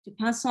to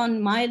pass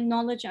on my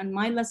knowledge and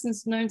my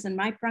lessons learned and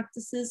my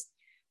practices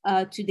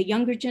to the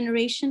younger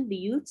generation, the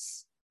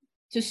youths,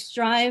 to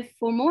strive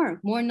for more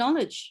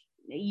knowledge.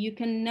 You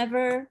can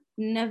never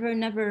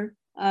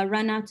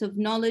run out of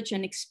knowledge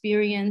and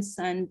experience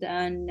and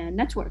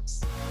networks.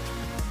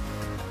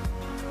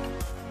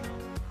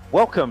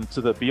 Welcome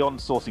to the Beyond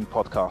Sourcing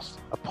podcast,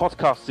 a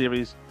podcast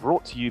series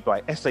brought to you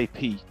by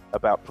SAP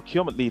about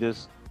procurement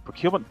leaders,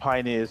 procurement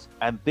pioneers,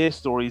 and their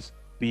stories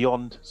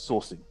beyond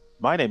sourcing.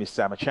 My name is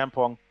Sam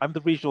Achampong. I'm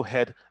the regional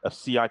head of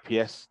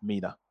CIPS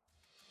MENA.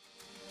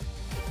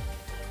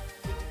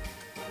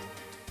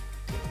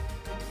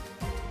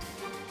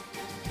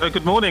 So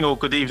good morning or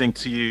good evening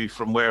to you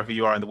from wherever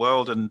you are in the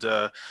world, and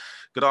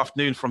good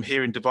afternoon from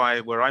here in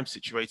Dubai, where I'm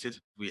situated.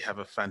 We have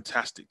a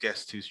fantastic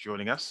guest who's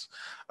joining us,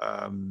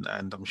 and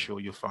I'm sure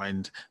you'll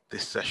find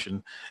this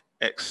session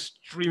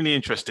extremely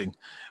interesting.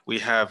 We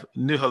have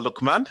Nuha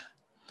Luqman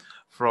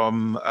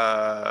from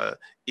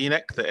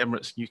ENEC, the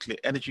Emirates Nuclear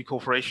Energy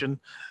Corporation,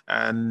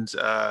 and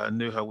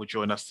Nuha will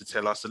join us to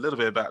tell us a little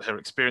bit about her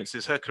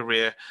experiences, her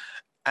career,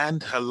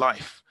 and her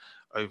life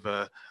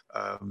over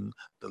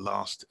the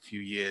last few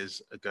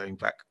years, going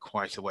back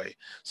quite a way.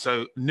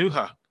 So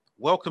Nuha,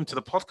 welcome to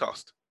the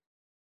podcast.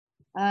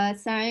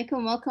 Assalamu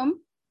alaikum,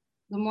 welcome.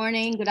 Good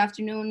morning, good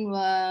afternoon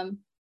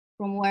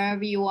from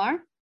wherever you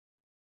are.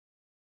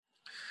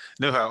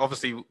 Nuha,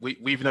 obviously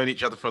we've known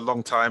each other for a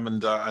long time,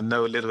 and I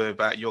know a little bit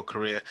about your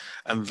career,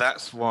 and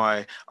that's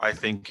why I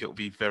think it'll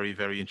be very,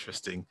 very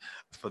interesting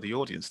for the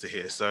audience to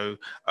hear. So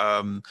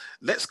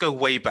let's go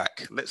way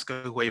back. Let's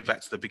go way back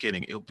to the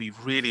beginning. It'll be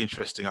really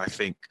interesting, I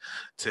think,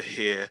 to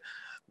hear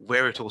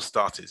where it all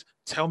started.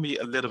 Tell me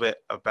a little bit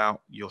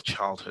about your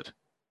childhood.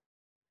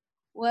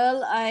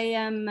 Well, I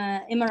am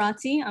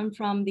Emirati. I'm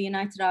from the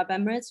United Arab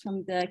Emirates,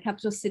 from the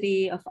capital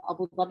city of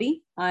Abu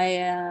Dhabi.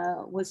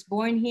 I was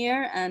born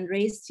here and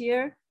raised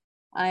here.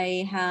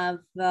 I have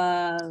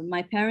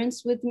my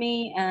parents with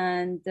me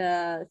and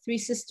 3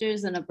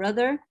 sisters and a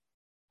brother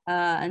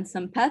and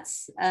some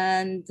pets.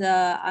 And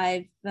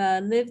I've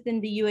lived in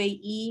the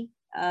UAE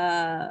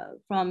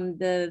from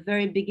the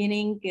very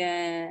beginning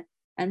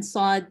and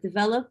saw it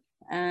develop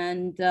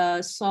and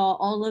saw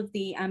all of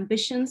the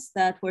ambitions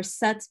that were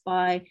set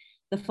by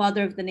the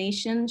father of the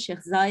nation,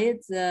 Sheikh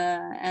Zayed,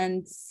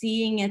 and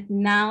seeing it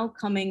now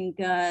coming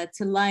to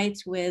light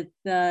with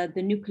the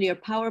nuclear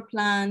power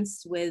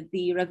plants, with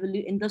the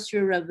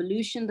industrial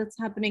revolution that's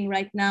happening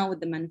right now,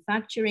 with the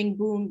manufacturing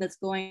boom that's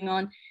going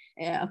on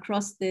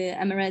across the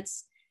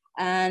Emirates.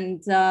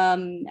 And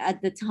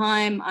at the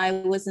time I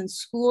was in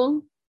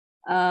school,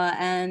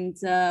 and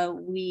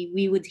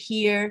we would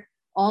hear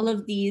all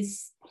of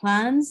these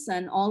plans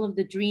and all of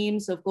the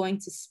dreams of going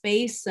to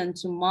space and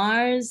to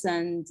Mars,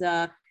 and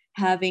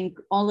having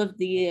all of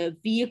the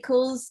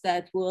vehicles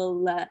that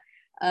will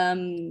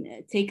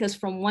take us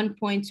from one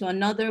point to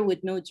another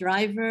with no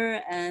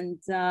driver, and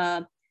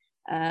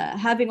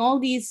having all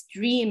these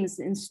dreams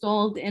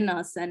installed in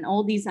us and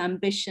all these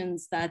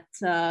ambitions that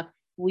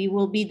we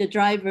will be the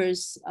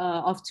drivers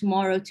of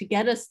tomorrow to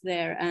get us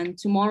there. And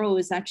tomorrow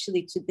is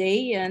actually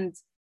today. And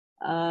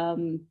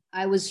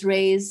I was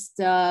raised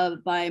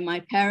by my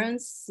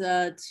parents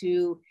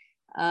to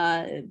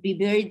be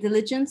very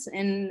diligent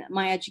in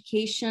my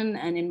education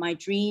and in my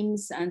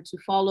dreams, and to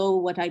follow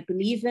what I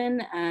believe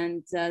in,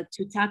 and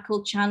to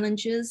tackle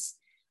challenges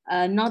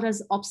not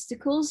as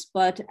obstacles,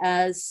 but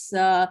as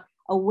a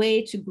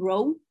way to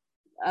grow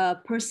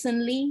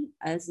personally,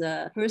 as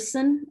a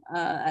person,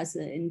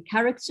 in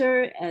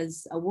character,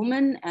 as a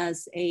woman,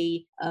 as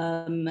a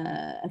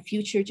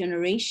future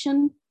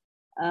generation,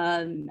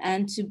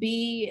 and to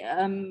be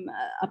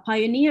a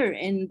pioneer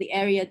in the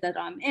area that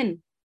I'm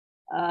in.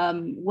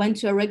 Went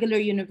to a regular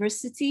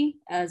university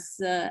as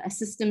a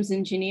systems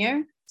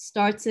engineer,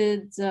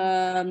 started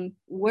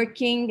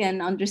working and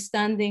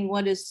understanding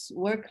what is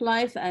work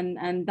life,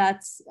 and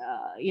that's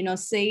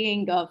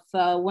saying of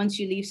once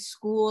you leave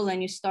school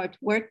and you start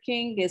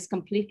working is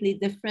completely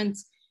different,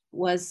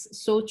 was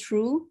so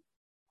true.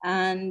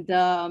 And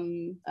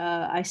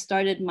I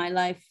started my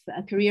life,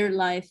 a career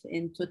life,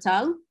 in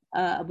Total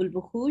Abu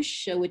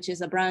Bukhouch, which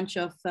is a branch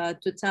of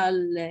Total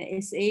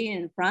SA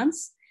in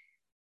France,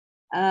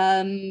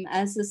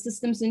 as a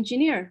systems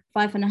engineer.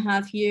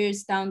 5.5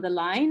 years down the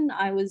line,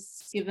 I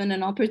was given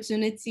an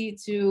opportunity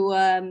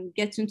to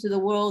get into the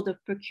world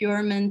of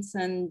procurement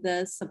and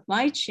the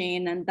supply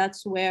chain. And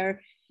that's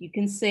where you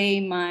can say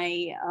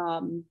my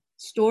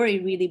story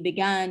really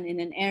began,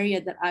 in an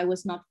area that I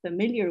was not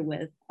familiar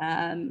with.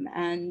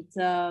 And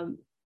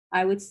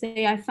I would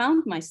say I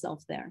found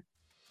myself there.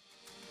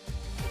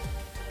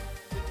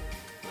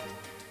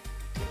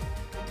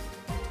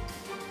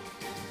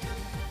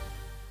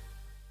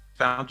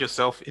 Found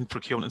yourself in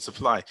procurement and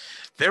supply.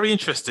 Very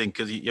interesting,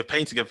 because you're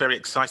painting a very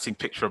exciting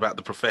picture about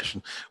the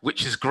profession,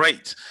 which is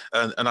great.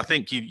 And I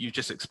think you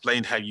just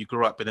explained how you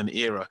grew up in an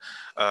era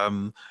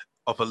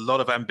of a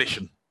lot of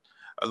ambition.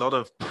 a lot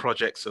of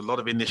projects, a lot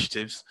of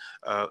initiatives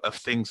of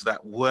things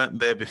that weren't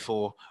there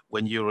before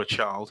when you were a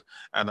child.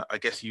 And I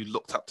guess you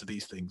looked up to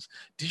these things.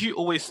 Did you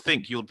always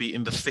think you'll be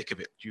in the thick of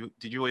it?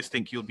 Did you always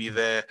think you'll be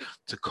there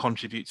to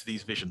contribute to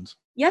these visions?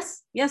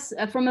 Yes, yes.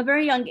 From a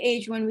very young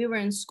age, when we were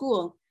in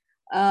school,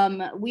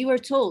 we were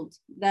told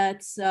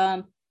that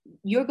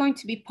you're going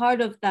to be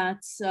part of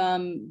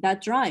that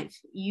drive.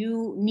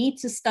 You need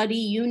to study,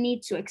 you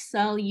need to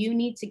excel, you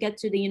need to get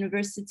to the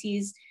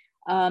universities,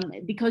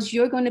 because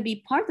you're going to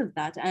be part of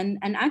that. And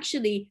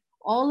actually,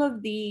 all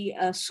of the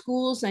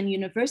schools and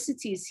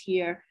universities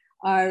here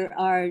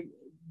are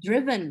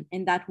driven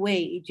in that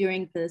way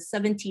during the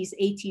 70s,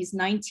 80s,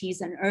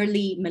 90s, and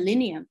early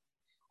millennium.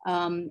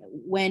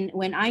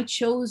 When I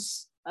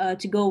chose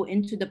to go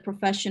into the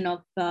profession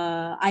of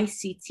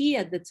ICT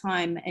at the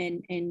time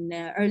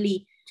in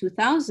early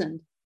 2000,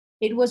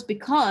 it was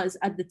because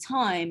at the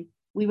time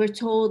we were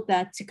told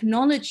that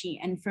technology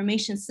and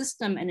information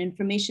system and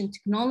information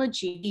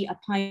technology be a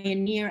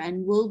pioneer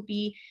and will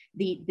be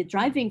the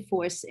driving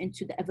force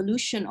into the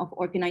evolution of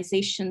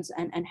organizations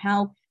and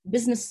how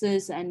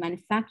businesses and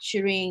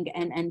manufacturing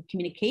and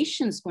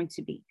communication is going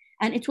to be.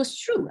 And it was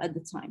true at the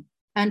time.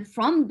 And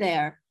from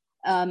there,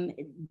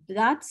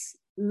 that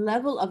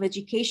level of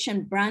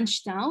education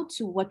branched out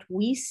to what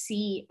we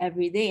see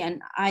every day.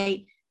 And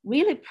I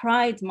really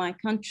pride my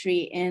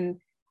country in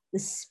the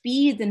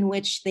speed in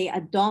which they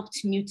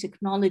adopt new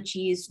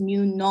technologies,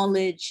 new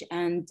knowledge,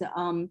 and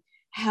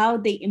how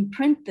they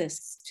imprint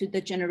this to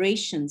the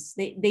generations.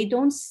 They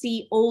don't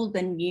see old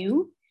and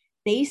new.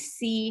 They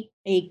see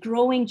a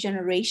growing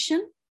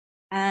generation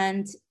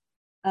and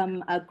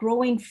a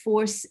growing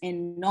force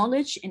in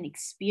knowledge, in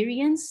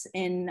experience,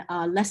 in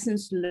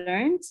lessons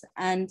learned,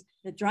 and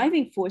the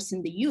driving force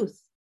in the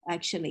youth,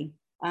 actually.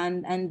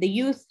 And the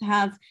youth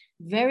have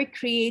very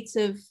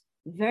creative,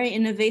 very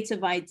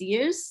innovative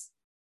ideas.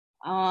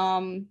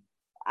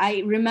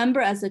 I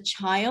remember as a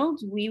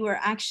child, we were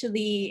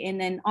actually in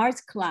an art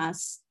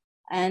class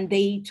and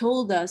they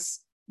told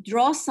us,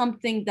 draw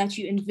something that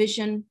you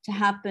envision to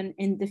happen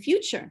in the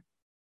future.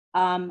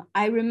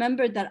 I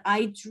remember that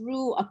I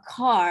drew a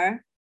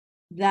car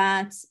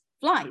that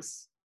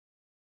flies.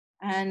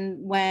 And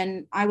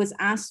when I was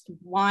asked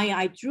why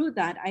I drew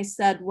that, I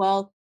said,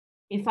 well,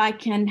 if I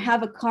can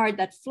have a car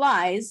that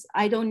flies,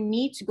 I don't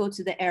need to go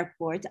to the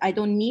airport. I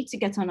don't need to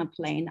get on a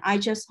plane. I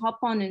just hop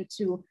on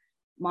into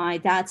my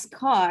dad's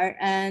car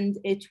and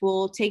it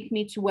will take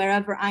me to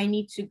wherever I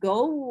need to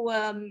go.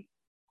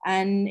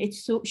 And it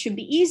should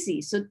be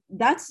easy. So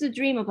that's the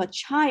dream of a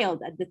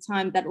child at the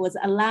time that was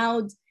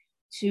allowed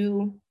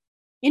to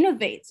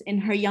innovate in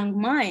her young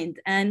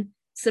mind. And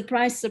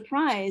surprise,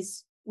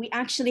 surprise, we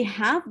actually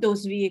have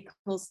those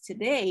vehicles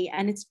today.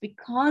 And it's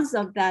because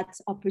of that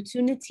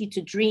opportunity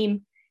to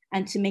dream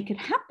and to make it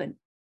happen.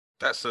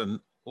 That's an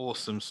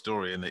awesome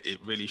story. And it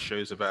really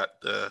shows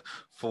about the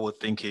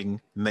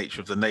forward-thinking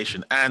nature of the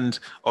nation and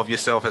of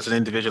yourself as an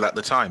individual at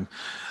the time.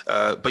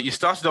 But you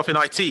started off in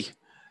IT.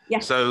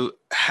 Yes. So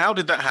how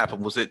did that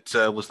happen? Was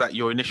that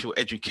your initial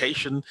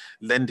education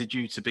lended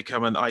you to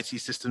become an IT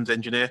systems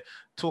engineer?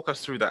 Talk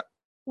us through that.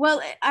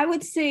 Well, I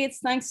would say it's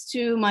thanks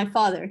to my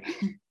father.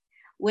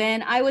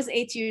 When I was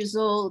 8 years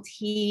old,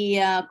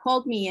 he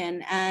called me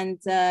in and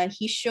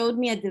he showed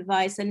me a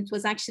device, and it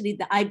was actually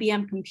the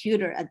IBM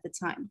computer at the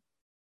time.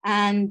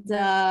 And,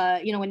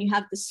 when you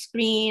have the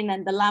screen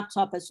and the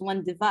laptop as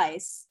one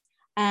device,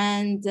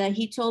 and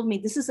he told me,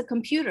 this is a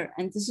computer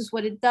and this is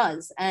what it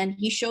does. And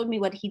he showed me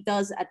what he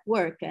does at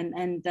work.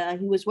 And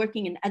he was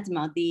working in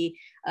EDMA, the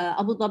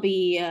Abu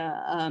Dhabi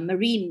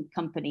Marine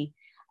Company.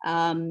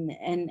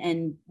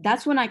 And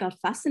that's when I got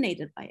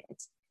fascinated by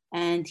it.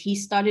 And he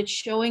started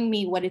showing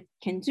me what it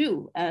can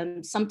do.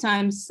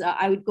 Sometimes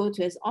I would go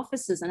to his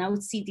offices and I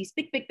would see these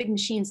big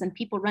machines and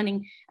people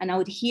running, and I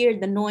would hear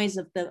the noise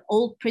of the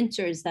old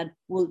printers that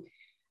will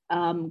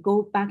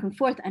go back and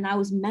forth. And I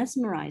was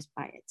mesmerized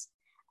by it.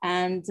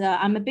 And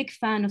I'm a big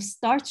fan of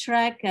Star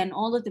Trek and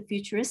all of the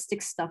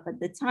futuristic stuff at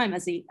the time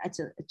as a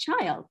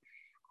child.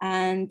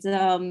 And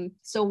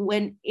so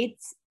when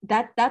it's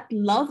that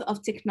love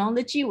of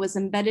technology was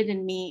embedded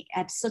in me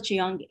at such a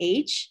young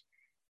age,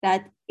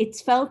 that it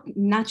felt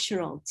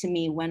natural to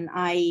me when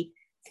I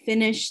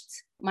finished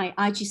my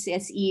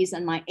IGCSEs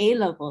and my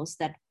A-levels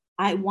that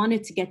I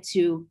wanted to get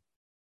to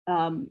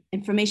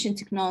information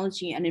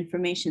technology and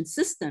information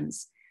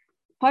systems.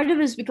 Part of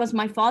it is because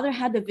my father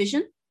had a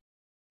vision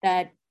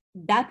that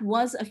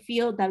was a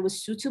field that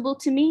was suitable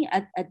to me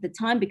at the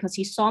time, because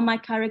he saw my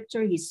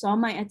character, he saw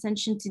my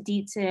attention to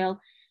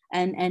detail,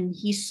 and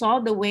he saw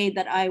the way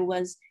that I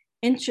was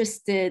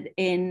interested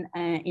in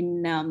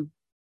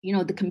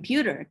the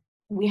computer.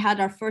 We had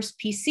our first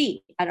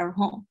PC at our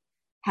home,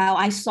 how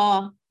I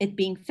saw it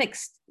being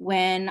fixed,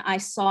 when I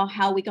saw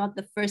how we got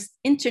the first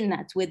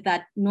internet with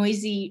that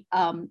noisy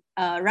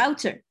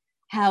router,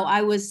 how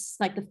I was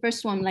like the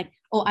first one, like,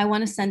 oh, I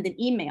want to send an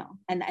email.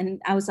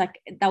 And I was like,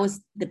 that was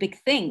the big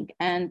thing.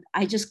 And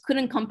I just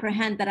couldn't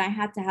comprehend that I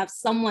had to have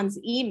someone's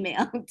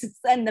email to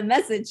send the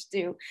message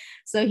to.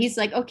 So he's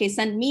like, okay,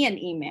 send me an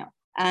email.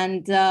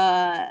 And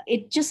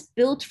it just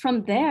built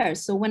from there.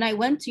 So when I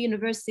went to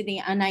university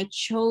and I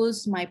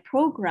chose my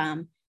program,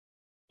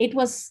 it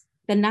was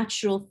the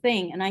natural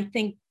thing. And I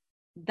think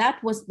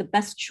that was the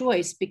best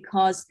choice,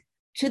 because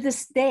to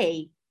this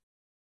day,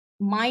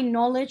 my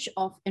knowledge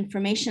of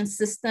information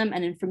system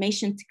and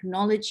information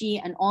technology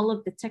and all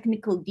of the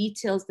technical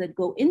details that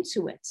go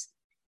into it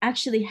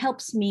actually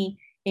helps me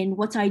in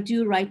what I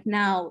do right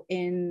now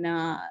in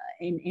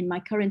my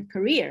current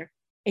career.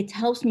 It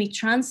helps me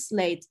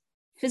translate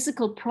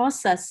physical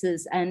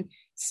processes and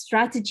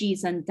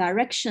strategies and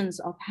directions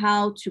of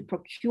how to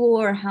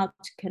procure, how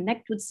to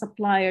connect with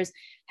suppliers,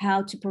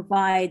 how to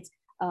provide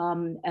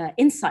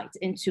insight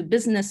into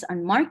business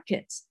and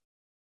markets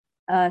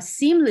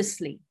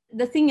seamlessly.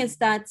 The thing is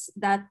that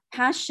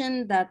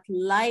passion, that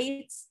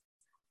light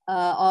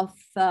of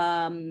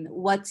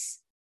what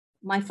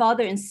my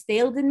father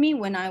instilled in me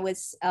when I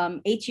was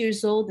 8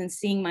 years old and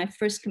seeing my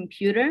first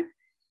computer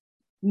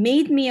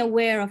made me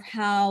aware of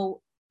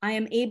how I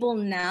am able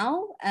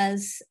now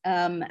as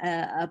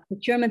a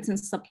procurement and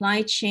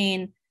supply chain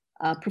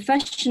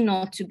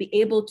professional to be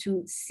able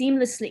to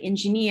seamlessly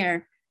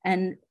engineer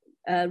and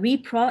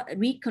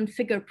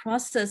reconfigure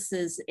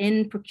processes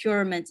in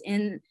procurement,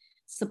 in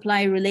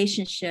supply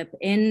relationship,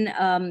 in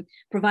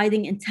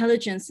providing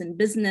intelligence in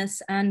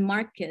business and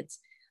markets.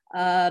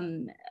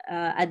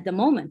 At the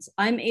moment,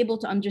 I'm able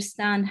to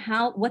understand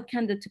what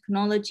can the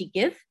technology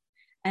give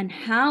and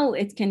how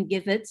it can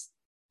give it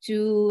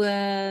to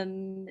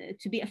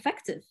be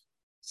effective.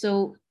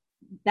 So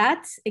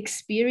that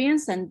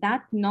experience and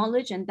that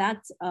knowledge and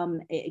that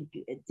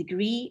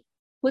degree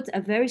put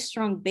a very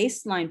strong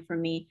baseline for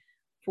me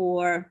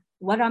for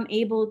what I'm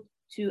able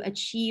to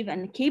achieve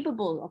and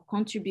capable of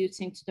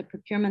contributing to the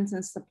procurement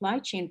and supply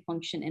chain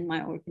function in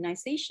my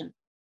organization.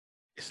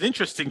 It's an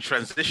interesting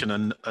transition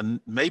and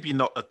maybe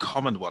not a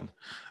common one.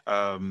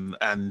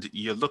 And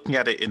you're looking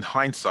at it in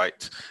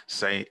hindsight,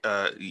 say,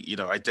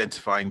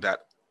 identifying that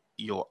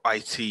your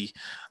IT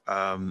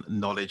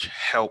knowledge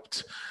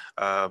helped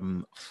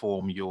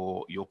form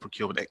your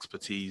procurement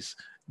expertise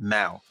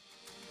now.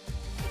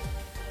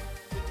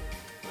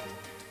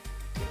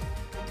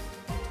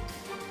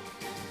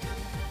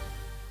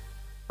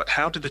 But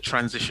how did the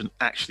transition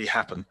actually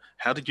happen?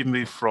 How did you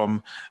move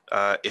from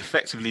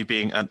effectively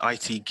being an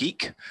IT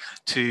geek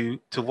to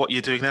what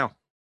you're doing now?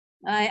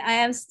 I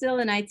am still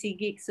an IT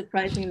geek,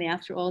 surprisingly,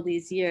 after all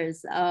these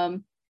years.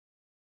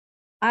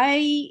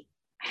 I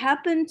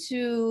happened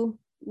to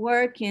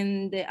work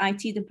in the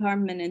IT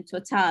department in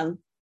Total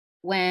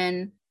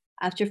when,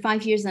 after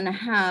 5 years and a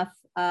half,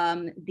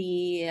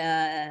 the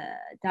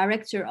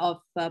director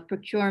of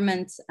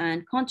procurement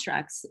and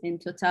contracts in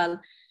Total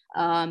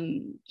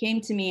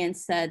came to me and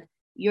said,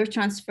 "You're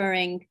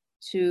transferring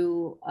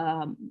to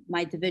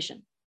my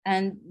division."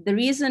 And the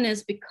reason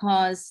is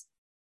because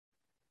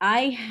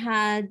I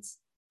had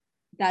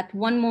that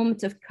one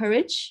moment of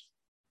courage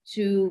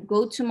to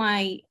go to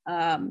my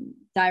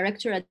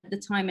director at the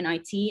time in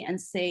IT and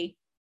say,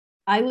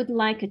 "I would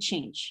like a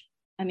change.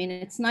 I mean,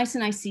 it's nice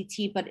in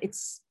ICT, but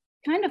it's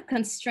kind of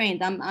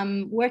constrained.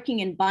 I'm working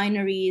in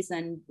binaries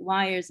and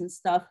wires and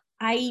stuff.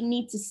 I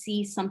need to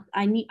see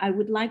I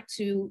would like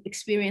to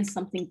experience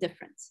something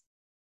different,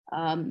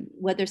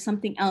 whether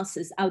something else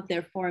is out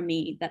there for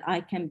me that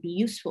I can be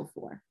useful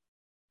for."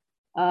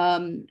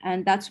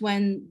 And that's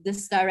when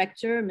this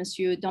director,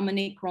 Monsieur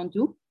Dominique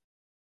Rondoux,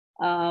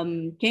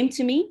 came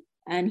to me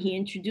and he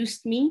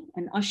introduced me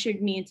and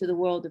ushered me into the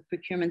world of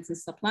procurement and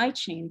supply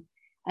chain.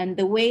 And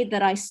the way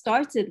that I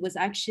started was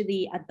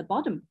actually at the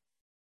bottom.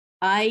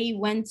 I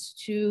went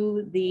to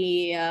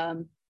the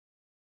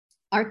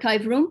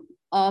archive room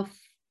of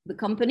the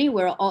company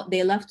where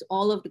they left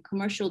all of the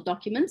commercial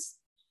documents.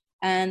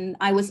 And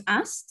I was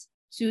asked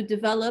to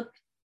develop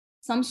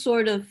some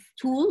sort of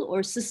tool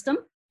or system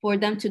for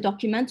them to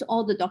document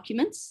all the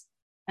documents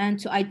and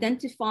to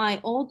identify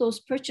all those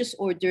purchase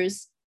orders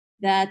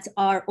that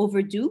are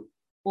overdue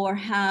or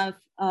have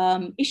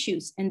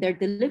issues in their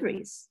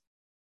deliveries.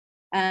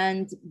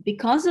 And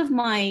because of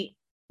my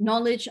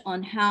knowledge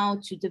on how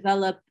to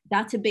develop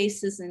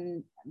databases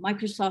in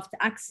Microsoft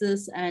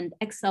Access and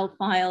Excel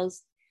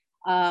files,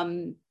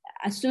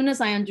 as soon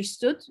as I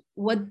understood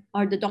what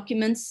are the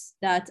documents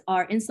that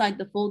are inside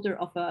the folder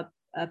of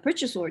a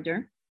purchase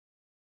order,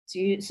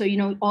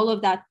 so all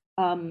of that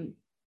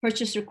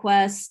purchase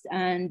request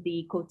and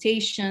the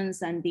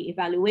quotations and the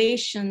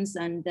evaluations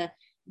and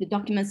the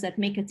documents that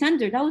make a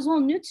tender, that was all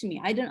new to me.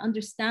 I didn't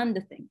understand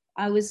the thing.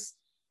 I was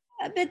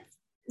a bit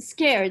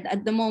scared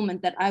at the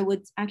moment that I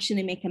would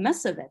actually make a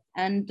mess of it.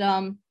 And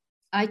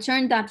I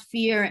turned that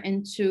fear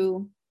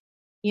into,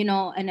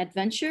 an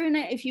adventure, and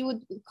if you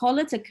would call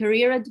it a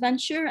career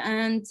adventure.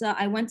 And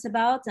I went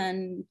about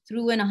and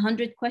threw in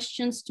 100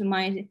 questions to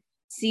my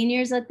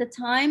seniors at the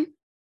time.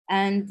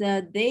 And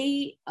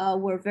they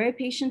were very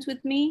patient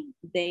with me.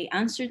 They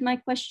answered my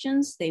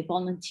questions. They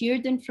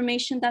volunteered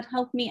information that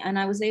helped me. And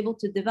I was able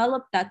to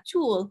develop that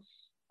tool,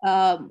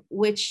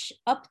 which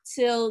up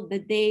till the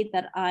day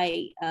that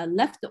I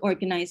left the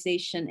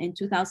organization in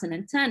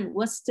 2010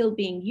 was still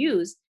being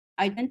used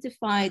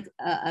identified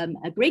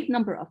a great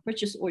number of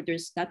purchase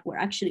orders that were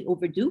actually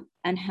overdue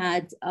and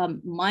had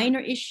minor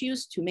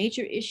issues to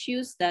major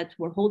issues that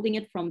were holding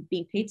it from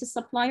being paid to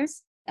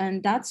suppliers.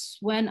 And that's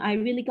when I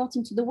really got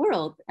into the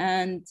world.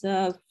 And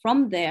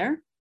from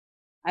there,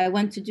 I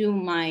went to do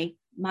my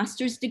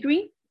master's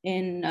degree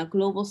in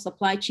global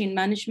supply chain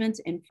management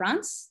in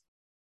France.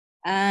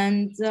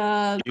 And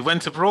you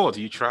went abroad,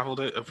 you traveled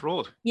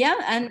abroad. Yeah,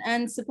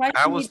 and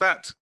surprisingly, how was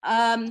that?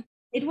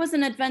 It was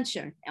an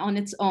adventure on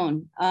its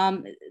own.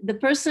 The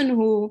person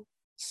who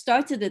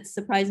started it,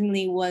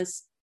 surprisingly,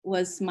 was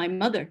my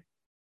mother.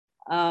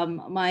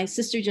 My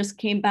sister just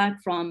came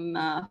back from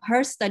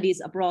her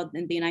studies abroad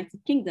in the United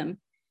Kingdom.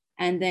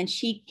 And then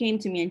she came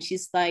to me and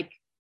she's like,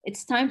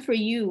 it's time for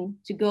you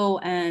to go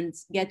and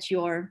get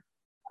your,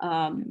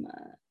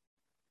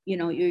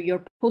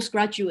 your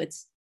postgraduate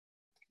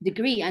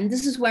degree. And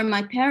this is where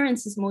my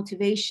parents'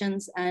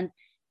 motivations and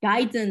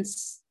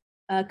guidance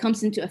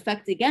comes into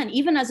effect again,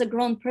 even as a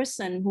grown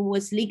person who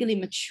was legally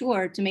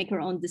mature to make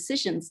her own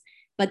decisions,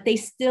 but they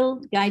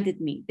still guided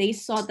me. They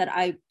saw that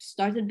I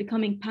started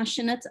becoming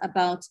passionate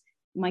about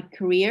my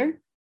career.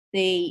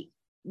 They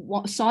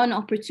saw an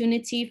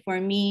opportunity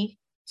for me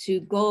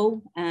to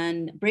go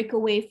and break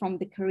away from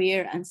the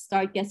career and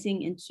start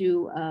getting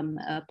into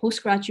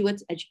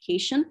postgraduate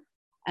education.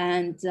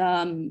 And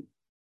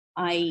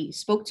I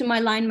spoke to my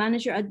line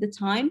manager at the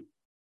time.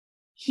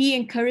 He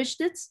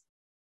encouraged it.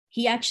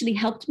 He actually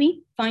helped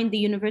me find the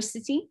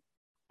university.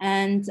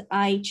 And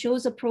I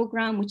chose a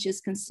program which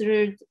is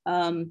considered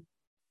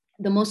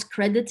the most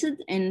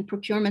credited in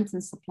procurement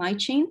and supply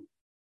chain.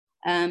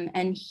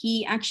 And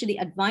he actually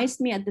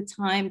advised me at the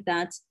time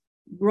that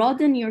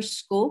broaden your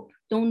scope,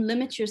 don't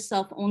limit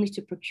yourself only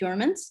to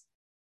procurement.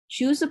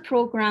 Choose a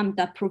program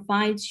that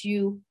provides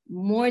you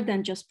more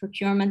than just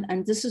procurement.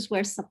 And this is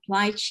where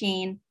supply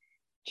chain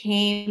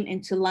came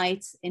into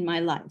light in my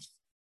life.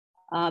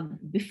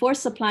 Before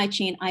supply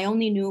chain, I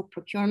only knew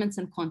procurements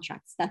and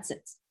contracts. That's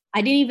it.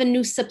 I didn't even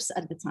know SIPs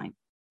at the time.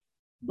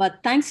 But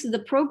thanks to the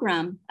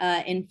program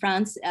in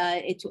France,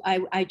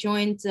 I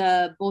joined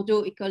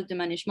Bordeaux École de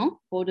Management,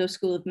 Bordeaux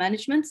School of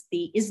Management,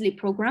 the ISLI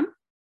program,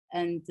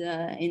 and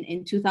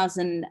in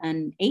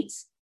 2008.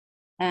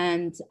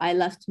 And I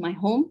left my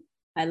home.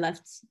 I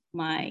left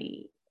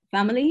my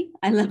family.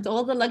 I left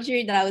all the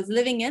luxury that I was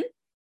living in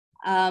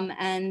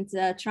and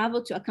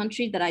traveled to a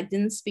country that I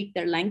didn't speak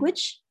their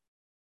language.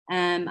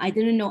 I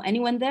didn't know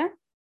anyone there.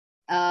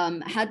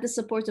 Had the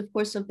support, of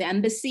course, of the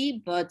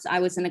embassy, but I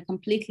was in a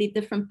completely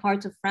different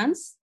part of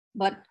France.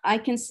 But I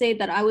can say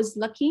that I was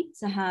lucky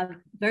to have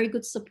very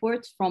good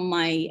support from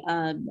my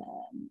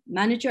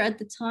manager at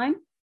the time,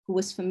 who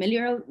was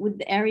familiar with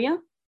the area.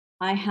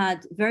 I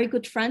had very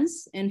good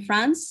friends in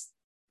France.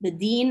 The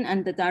dean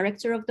and the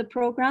director of the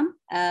program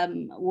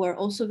were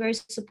also very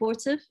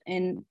supportive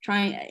in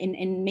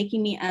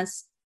making me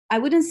as, I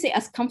wouldn't say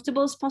as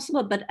comfortable as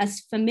possible, but as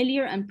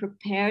familiar and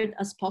prepared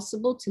as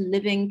possible to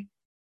living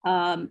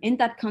in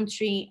that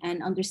country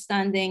and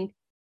understanding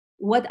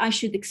what I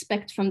should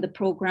expect from the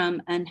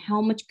program and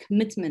how much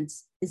commitment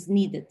is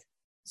needed.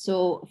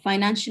 So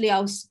financially, I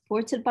was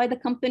supported by the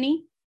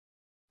company.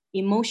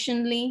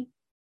 Emotionally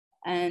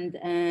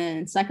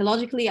and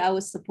psychologically, I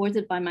was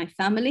supported by my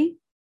family.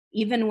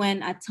 Even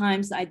when at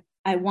times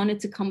I wanted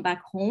to come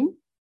back home,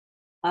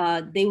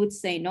 they would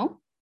say,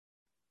 no,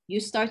 you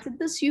started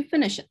this, you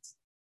finish it.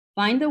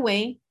 Find a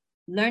way,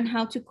 learn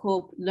how to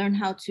cope, learn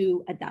how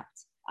to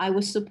adapt. I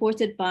was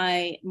supported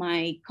by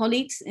my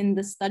colleagues in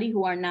the study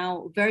who are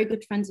now very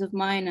good friends of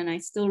mine, and I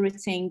still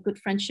retain good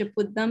friendship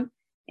with them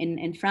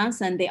in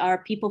France, and they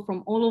are people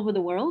from all over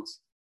the world.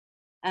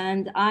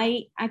 And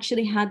I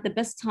actually had the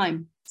best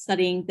time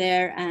studying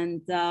there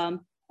and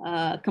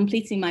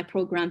completing my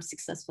program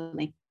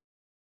successfully.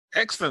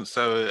 Excellent.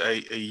 So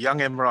a young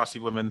Emirati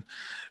woman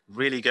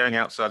really going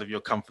outside of your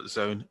comfort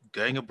zone,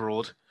 going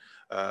abroad,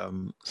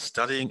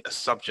 studying a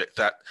subject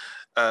that,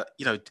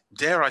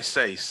 dare I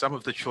say, some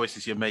of the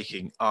choices you're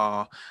making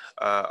are,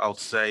 I'll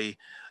say,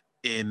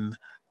 in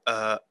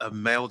a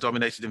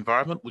male-dominated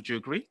environment. Would you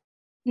agree?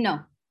 No,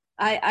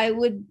 I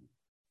would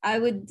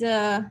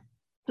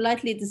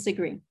politely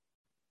disagree.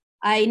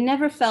 I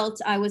never felt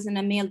I was in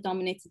a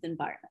male-dominated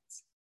environment.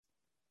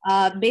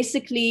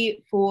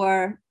 Basically,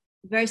 for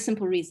a very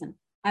simple reason.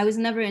 I was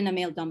never in a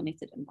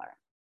male-dominated environment.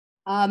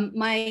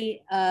 My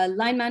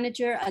line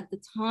manager at the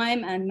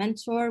time and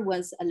mentor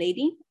was a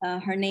lady.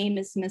 Her name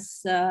is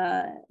Miss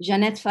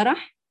Jeannette Farah.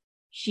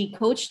 She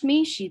coached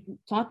me. She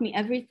taught me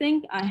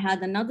everything. I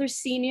had another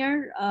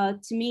senior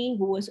to me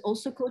who was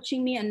also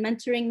coaching me and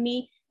mentoring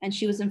me. And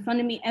she was in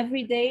front of me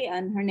every day.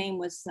 And her name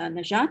was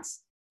Najat.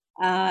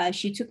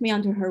 She took me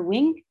under her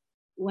wing.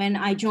 When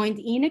I joined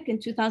ENIC in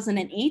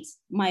 2008,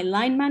 my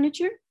line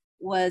manager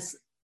was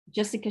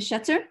Jessica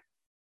Shetter.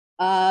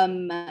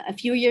 A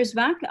few years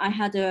back, I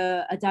had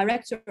a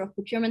director of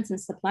procurement and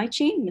supply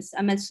chain, Ms.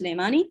 Amal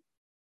Suleimani.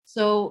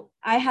 So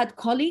I had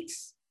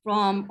colleagues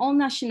from all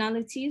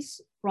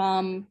nationalities,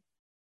 from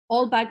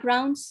all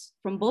backgrounds,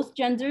 from both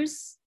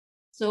genders.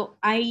 So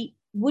I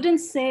wouldn't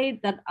say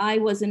that I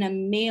was in a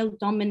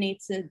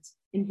male-dominated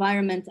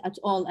environment at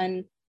all.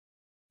 And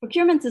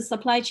procurement and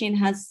supply chain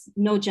has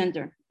no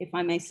gender, if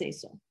I may say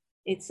so.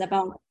 It's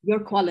about your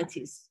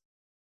qualities.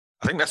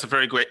 I think that's a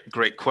very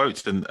great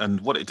quote.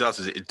 And what it does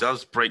is it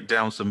does break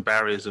down some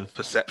barriers of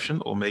perception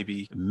or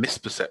maybe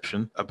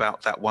misperception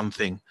about that one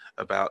thing,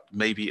 about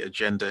maybe a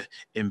gender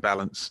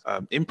imbalance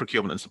in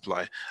procurement and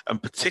supply.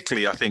 And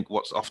particularly, I think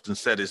what's often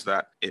said is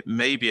that it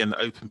may be an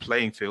open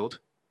playing field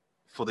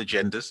for the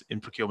genders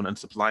in procurement and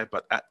supply,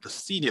 but at the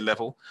senior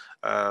level,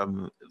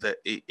 that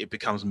it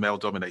becomes male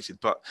dominated.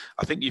 But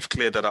I think you've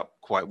cleared that up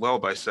quite well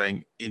by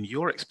saying, in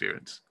your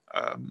experience,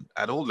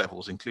 at all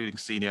levels, including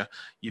senior,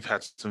 you've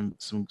had some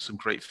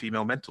great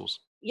female mentors.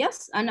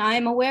 Yes, and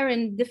I'm aware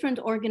in different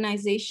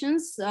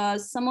organizations,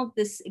 some of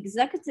this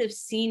executive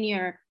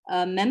senior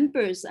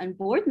members and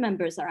board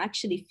members are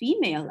actually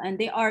female, and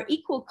they are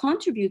equal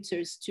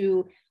contributors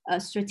to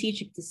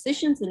strategic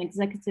decisions and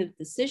executive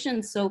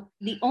decisions. So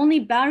the only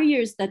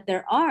barriers that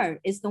there are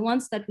is the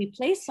ones that we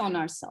place on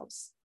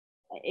ourselves.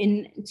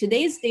 In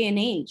today's day and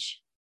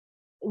age,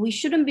 we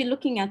shouldn't be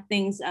looking at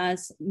things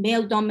as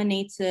male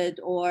dominated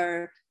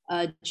or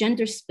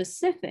gender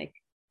specific,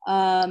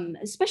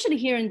 especially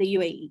here in the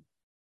UAE.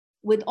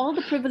 With all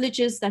the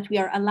privileges that we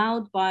are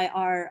allowed by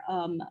our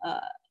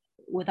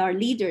with our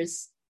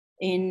leaders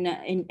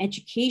in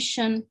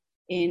education,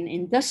 in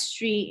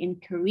industry, in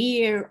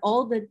career,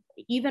 all the,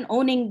 even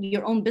owning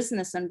your own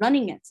business and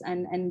running it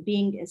and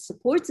being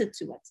supported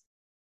to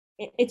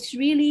it. It's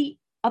really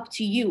up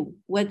to you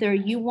whether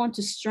you want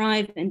to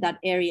strive in that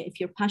area, if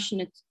you're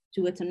passionate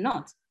to it or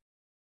not.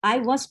 I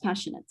was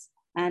passionate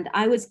and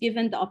I was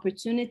given the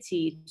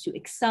opportunity to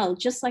excel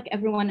just like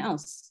everyone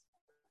else.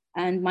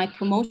 And my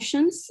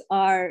promotions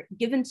are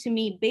given to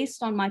me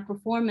based on my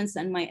performance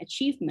and my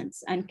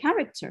achievements and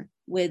character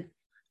with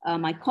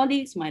my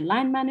colleagues, my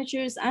line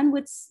managers, and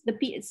with the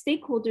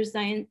stakeholders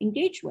I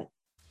engage with.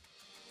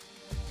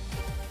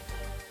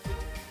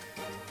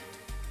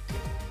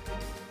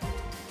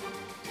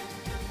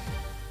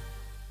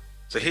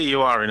 So here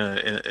you are in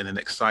an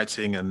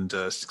exciting and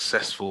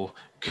successful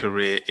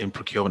career in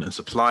procurement and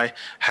supply,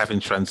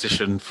 having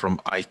transitioned from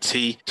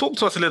IT. Talk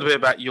to us a little bit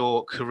about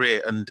your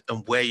career and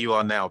where you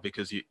are now,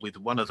 because with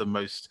one of the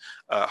most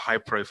high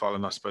profile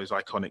and I suppose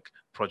iconic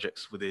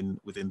projects within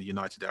the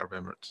United Arab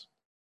Emirates.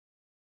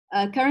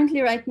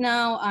 Currently, right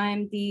now,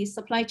 I'm the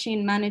supply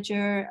chain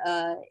manager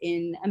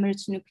in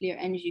Emirates Nuclear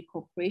Energy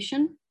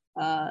Corporation,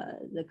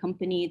 the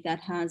company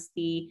that has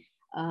the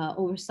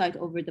oversight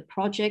over the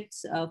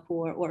projects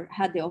or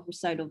had the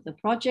oversight of the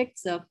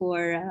projects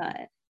for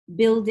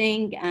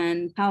building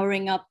and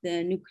powering up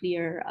the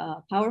nuclear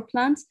power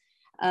plant.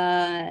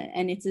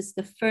 And it is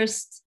the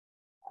first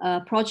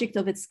project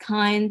of its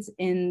kind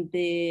in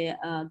the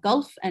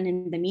Gulf and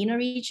in the MENA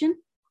region.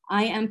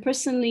 I am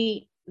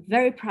personally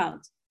very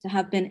proud to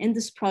have been in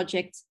this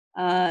project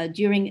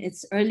during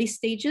its early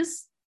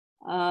stages.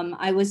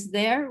 I was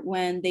there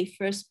when they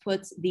first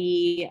put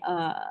the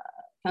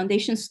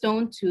foundation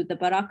stone to the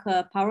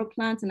Baraka power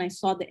plant, and I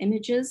saw the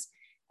images.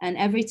 And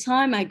every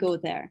time I go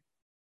there,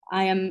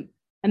 I am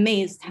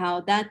amazed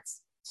how that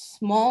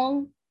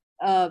small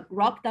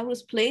rock that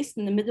was placed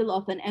in the middle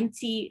of an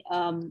empty,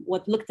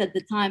 what looked at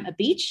the time a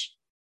beach,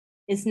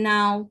 is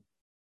now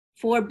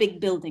 4 big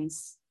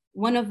buildings,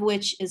 one of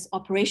which is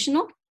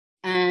operational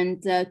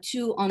and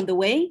 2 on the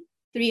way,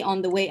 3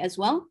 on the way as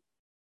well.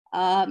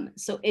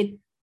 So it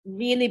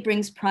really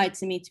brings pride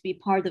to me to be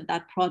part of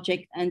that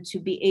project and to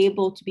be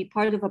able to be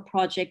part of a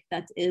project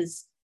that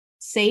is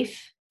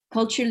safe,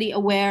 culturally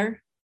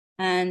aware,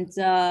 and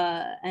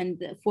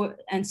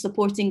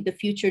supporting the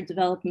future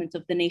development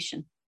of the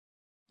nation.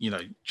 You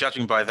know,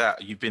 judging by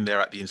that, you've been there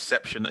at the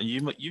inception, and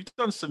you've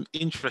done some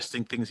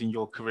interesting things in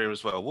your career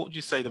as well. What would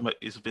you say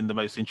has been the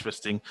most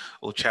interesting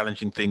or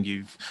challenging thing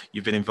you've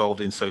been involved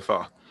in so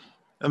far?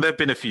 And there've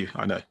been a few,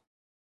 I know.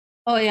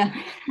 Oh yeah,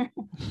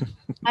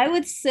 I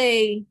would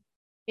say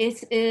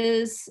it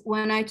is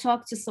when I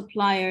talk to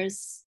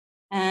suppliers,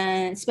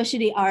 and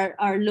especially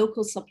our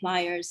local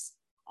suppliers,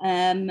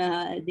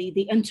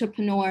 the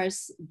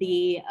entrepreneurs,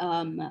 the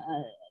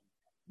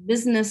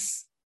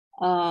business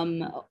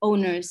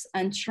owners,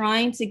 and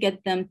trying to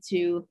get them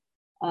to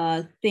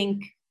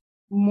think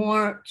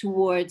more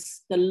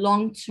towards the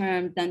long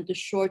term than the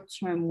short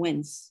term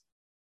wins,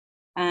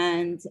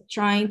 and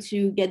trying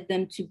to get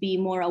them to be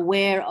more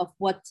aware of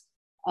what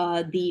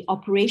the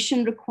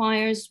operation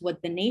requires,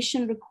 what the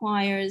nation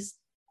requires,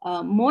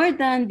 more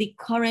than the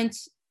current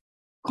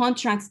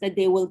contracts that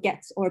they will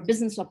get or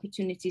business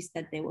opportunities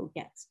that they will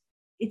get.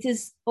 It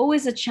is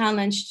always a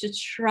challenge to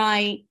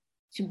try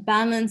to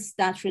balance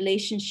that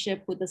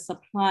relationship with the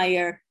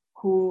supplier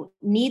who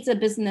needs a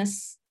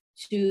business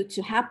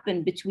to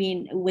happen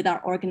with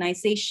our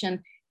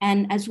organization,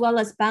 and as well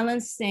as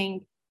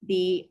balancing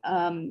the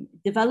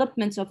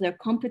development of their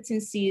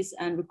competencies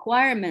and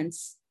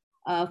requirements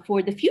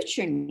for the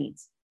future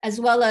needs,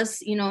 as well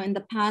as, you know, in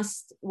the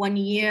past 1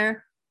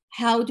 year,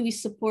 how do we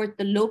support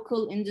the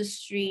local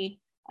industry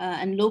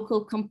and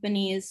local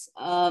companies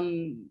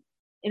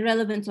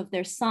irrelevant of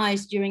their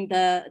size during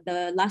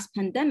the last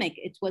pandemic,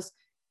 it was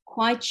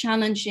quite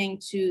challenging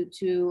to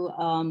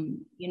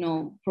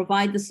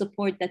provide the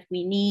support that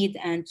we need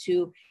and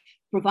to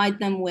provide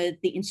them with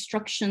the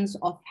instructions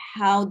of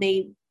how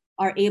they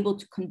are able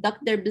to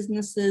conduct their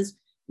businesses,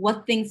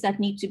 what things that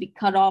need to be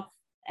cut off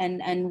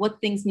and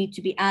what things need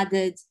to be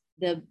added,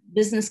 the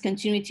business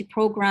continuity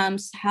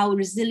programs, how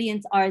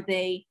resilient are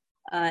they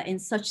in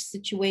such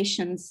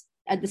situations.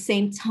 At the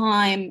same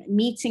time,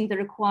 meeting the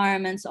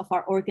requirements of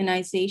our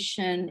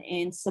organization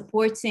in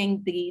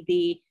supporting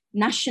the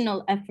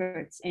national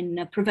efforts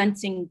in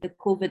preventing the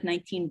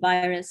COVID-19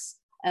 virus.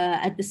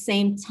 At the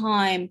same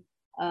time,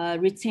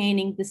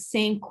 retaining the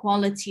same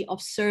quality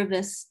of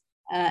service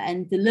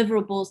and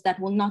deliverables that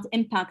will not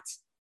impact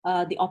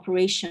the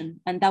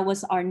operation. And that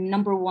was our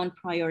number one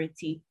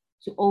priority,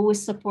 to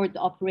always support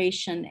the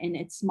operation in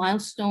its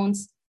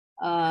milestones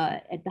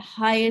at the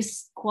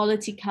highest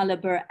quality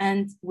caliber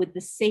and with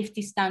the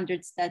safety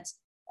standards that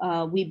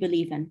we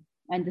believe in,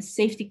 and the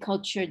safety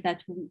culture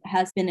that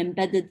has been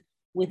embedded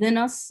within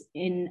us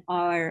in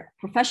our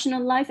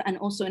professional life and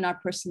also in our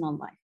personal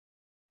life.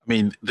 I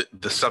mean,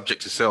 the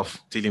subject itself,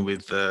 dealing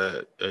with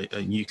a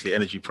nuclear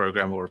energy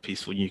program or a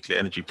peaceful nuclear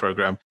energy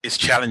program, is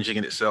challenging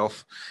in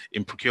itself.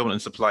 In procurement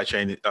and supply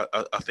chain,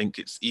 I think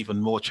it's even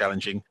more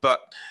challenging.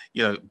 But,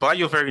 by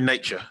your very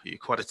nature, you're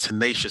quite a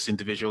tenacious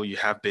individual. You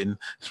have been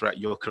throughout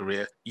your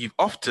career.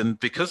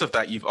 Because of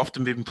that, you've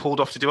often been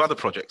pulled off to do other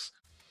projects.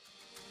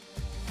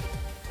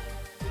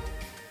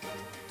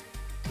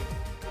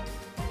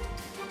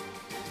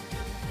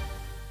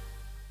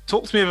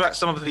 Talk to me about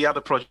some of the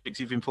other projects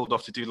you've been pulled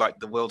off to do, like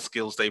the World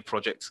Skills Day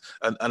project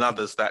and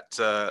others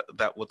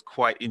that were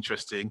quite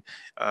interesting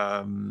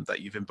that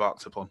you've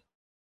embarked upon.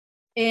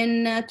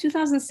 In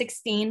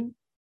 2016,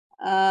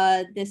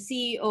 the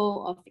CEO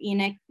of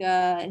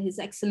ENEC, His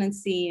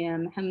Excellency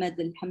Mohammed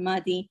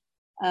Al-Hammadi,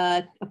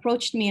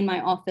 approached me in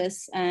my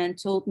office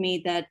and told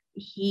me that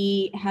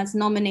he has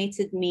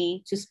nominated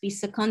me to be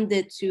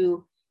seconded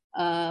to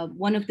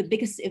one of the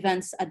biggest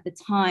events at the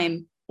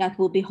time that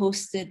will be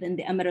hosted in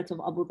the Emirate of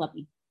Abu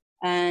Dhabi.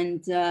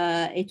 And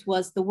it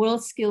was the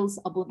World Skills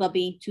Abu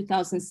Dhabi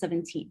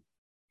 2017.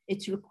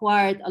 It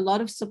required a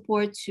lot of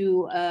support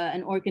to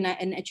an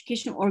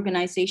educational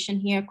organization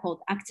here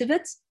called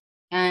Activate,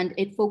 and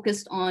it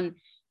focused on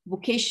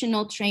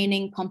vocational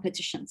training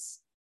competitions.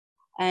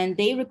 And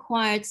they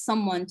required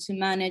someone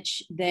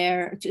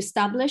to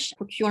establish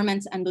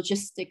procurement and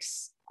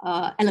logistics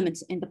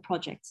elements in the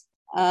project.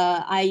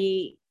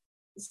 I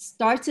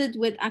started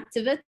with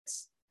Activate,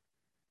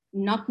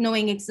 not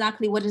knowing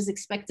exactly what is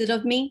expected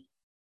of me.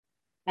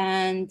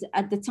 And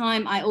at the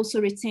time, I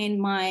also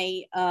retained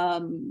my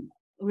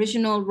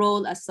original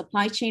role as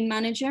supply chain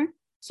manager.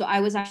 So I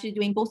was actually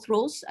doing both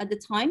roles at the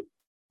time.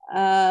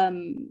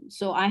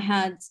 So I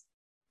had,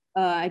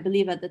 I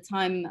believe at the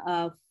time,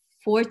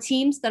 4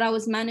 teams that I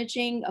was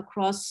managing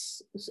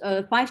across,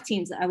 5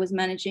 teams that I was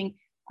managing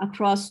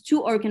across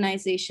 2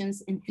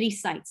 organizations in 3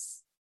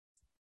 sites.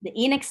 The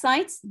ENEC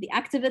site, the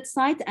Activate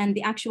site, and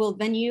the actual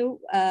venue,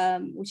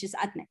 which is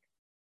ADNEC,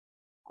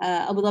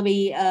 Abu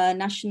Dhabi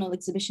National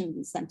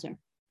Exhibition Center,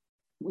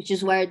 which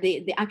is where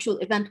the actual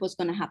event was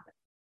going to happen.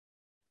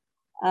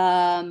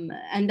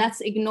 And that's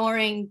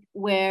ignoring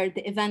where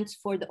the event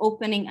for the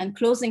opening and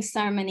closing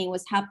ceremony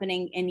was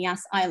happening in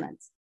Yas Island.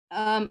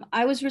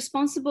 I was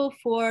responsible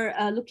for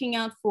looking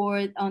out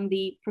on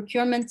the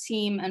procurement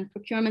team and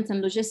procurement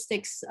and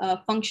logistics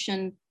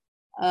function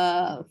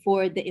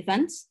for the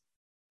event.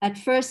 At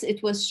first,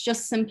 it was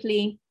just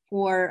simply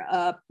for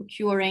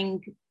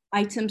procuring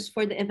items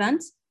for the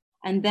event.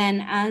 And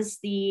then as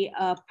the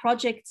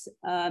project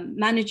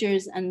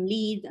managers and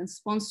lead and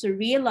sponsor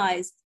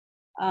realized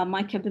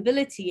my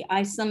capability,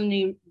 I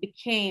suddenly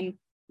became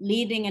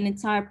leading an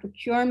entire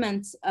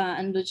procurement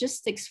and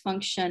logistics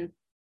function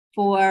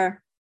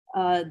for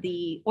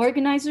the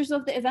organizers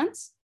of the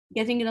events,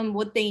 getting them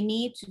what they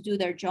need to do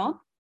their job,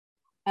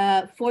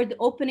 for the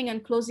opening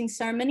and closing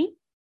ceremony,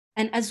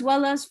 and as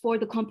well as for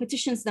the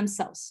competitions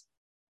themselves.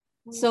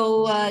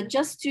 So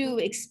just to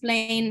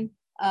explain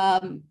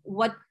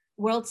what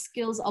World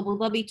Skills Abu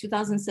Dhabi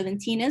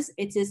 2017 is,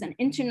 it is an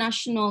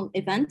international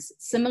event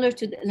similar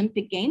to the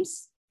Olympic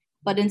Games,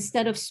 but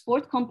instead of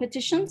sport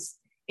competitions,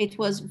 it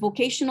was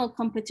vocational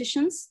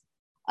competitions.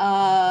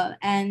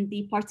 And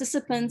the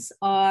participants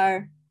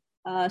are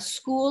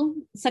school,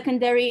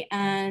 secondary,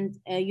 and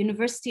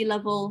university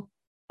level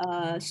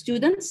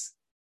students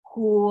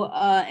who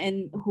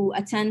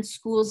attend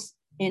schools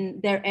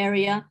in their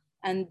area.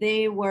 And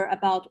there were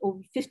about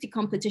over 50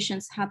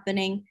 competitions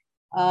happening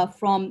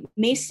from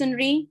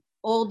masonry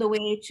all the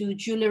way to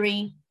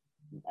jewelry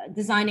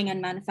designing and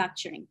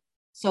manufacturing.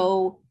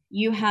 So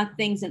you have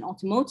things in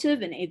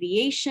automotive, in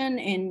aviation,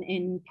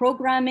 in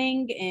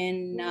programming,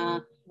 in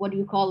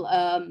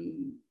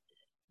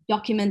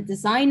document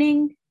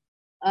designing,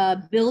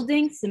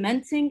 building,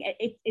 cementing.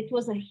 It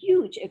was a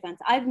huge event.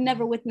 I've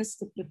never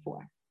witnessed it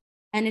before.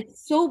 And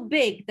it's so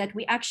big that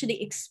we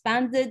actually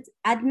expanded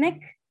ADNEC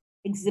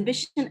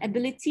exhibition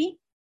ability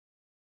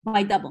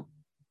by double.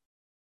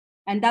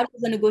 And that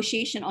was a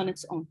negotiation on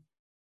its own.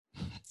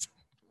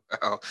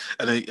 Wow.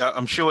 And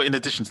I'm sure in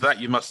addition to that,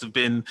 you must have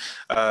been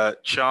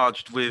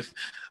charged with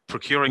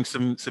procuring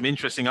some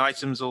interesting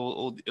items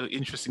or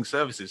interesting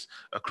services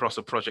across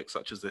a project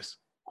such as this.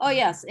 Oh,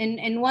 yes.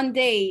 In one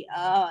day,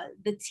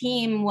 the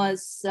team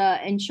was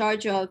in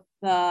charge of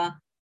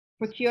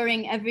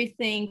procuring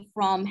everything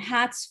from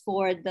hats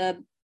for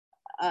the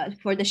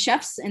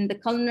chefs in the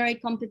culinary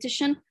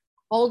competition,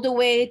 all the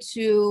way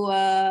to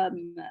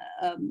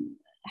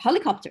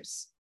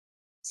helicopters.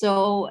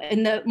 So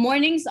in the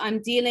mornings, I'm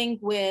dealing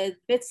with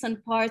bits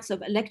and parts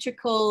of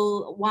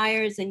electrical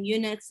wires and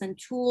units and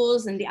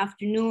tools. In the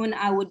afternoon,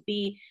 I would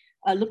be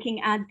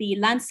looking at the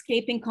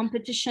landscaping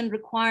competition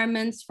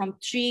requirements from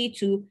 3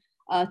 to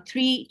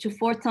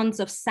 4 tons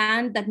of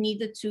sand that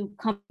needed to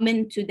come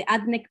into the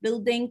ADNIC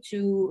building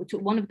to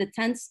one of the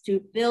tents to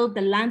build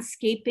the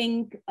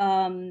landscaping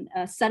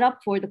setup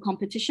for the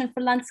competition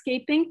for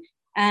landscaping.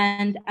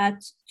 And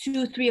at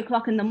 2, 3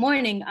 o'clock in the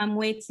morning, I'm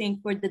waiting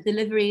for the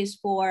deliveries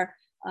for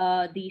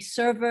the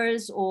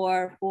servers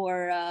or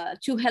for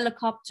 2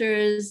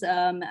 helicopters,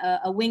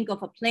 a wing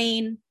of a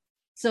plane.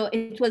 So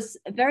it was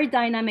a very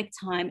dynamic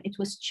time. It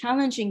was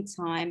challenging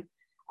time.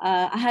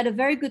 I had a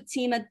very good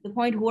team at the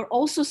point who were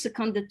also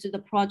seconded to the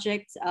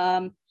project.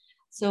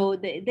 So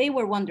they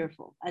were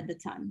wonderful at the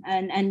time.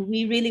 And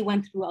we really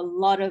went through a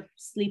lot of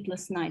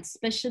sleepless nights,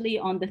 especially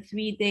on the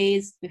 3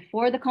 days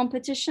before the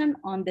competition,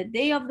 on the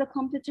day of the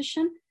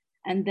competition,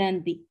 and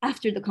then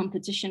after the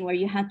competition, where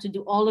you had to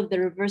do all of the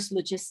reverse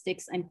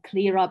logistics and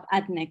clear up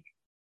ADNIC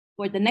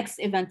for the next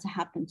event to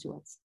happen to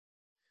us.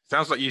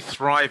 Sounds like you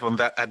thrive on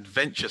that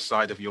adventure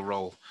side of your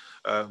role.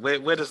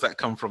 Where does that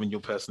come from in your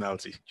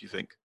personality, do you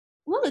think?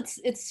 Well,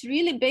 it's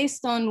really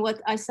based on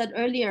what I said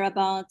earlier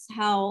about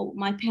how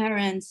my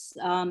parents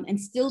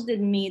instilled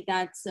in me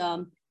that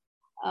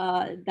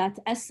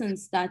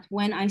essence that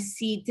when I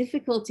see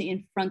difficulty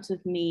in front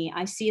of me,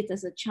 I see it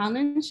as a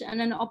challenge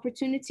and an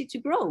opportunity to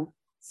grow.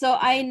 So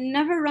I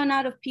never run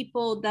out of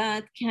people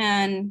that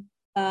can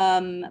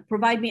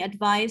provide me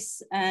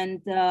advice and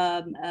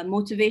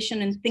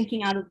motivation and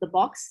thinking out of the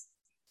box.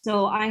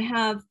 So I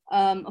have,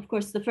 of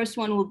course, the first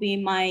one will be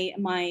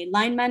my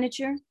line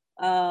manager,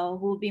 who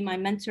will be my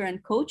mentor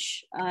and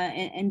coach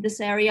in this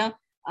area.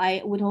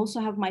 I would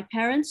also have my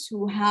parents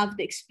who have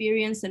the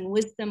experience and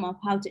wisdom of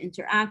how to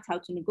interact, how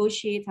to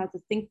negotiate, how to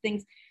think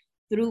things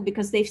through,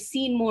 because they've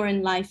seen more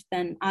in life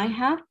than I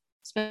have,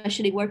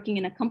 especially working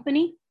in a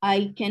company.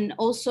 I can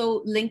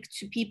also link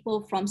to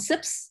people from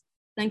SIPS,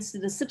 thanks to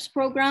the SIPS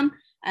program,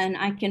 and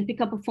I can pick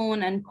up a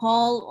phone and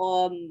call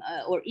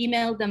or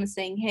email them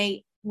saying,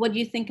 hey, what do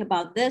you think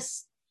about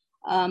this?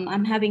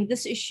 I'm having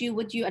this issue,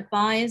 would you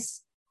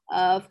advise?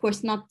 Of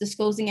course, not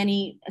disclosing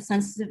any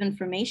sensitive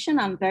information.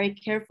 I'm very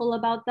careful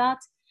about that.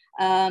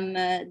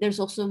 There's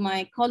also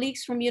my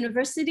colleagues from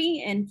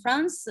university in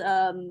France.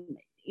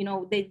 You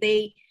know,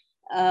 they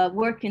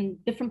work in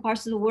different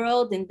parts of the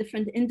world, in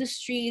different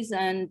industries,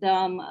 and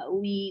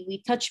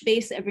we touch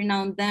base every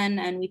now and then,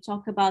 and we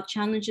talk about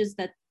challenges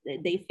that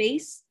they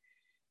face.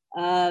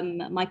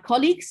 My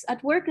colleagues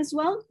at work as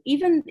well,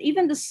 even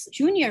the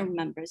junior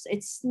members.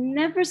 It's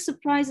never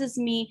surprises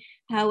me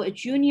how a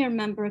junior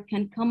member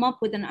can come up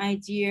with an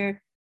idea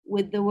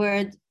with the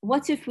word,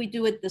 what if we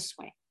do it this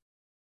way?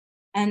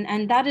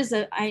 And that is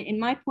in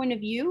my point of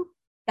view,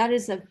 that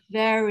is a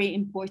very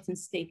important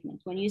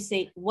statement when you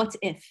say, what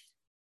if?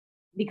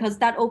 Because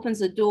that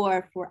opens a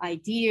door for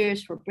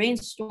ideas, for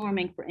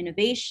brainstorming, for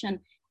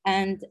innovation.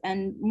 And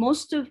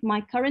most of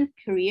my current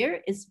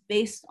career is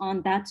based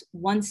on that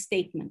one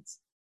statement.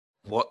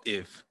 What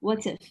if?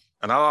 What if?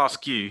 And I'll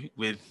ask you,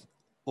 with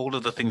all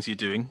of the things you're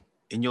doing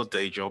in your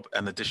day job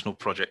and additional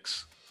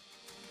projects,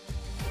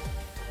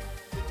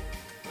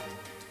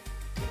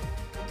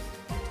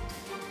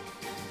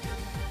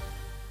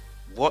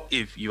 what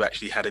if you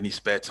actually had any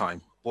spare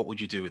time? What would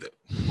you do with it?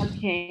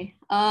 Okay.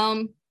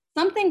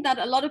 Something that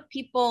a lot of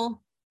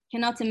people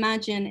cannot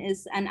imagine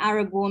is an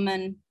Arab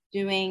woman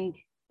doing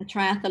a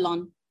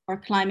triathlon or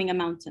climbing a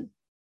mountain.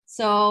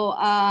 So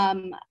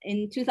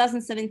in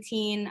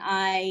 2017,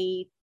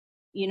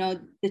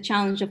 the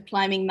challenge of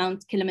climbing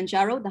Mount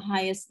Kilimanjaro, the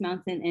highest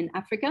mountain in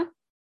Africa.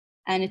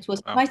 And it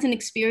was quite an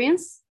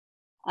experience.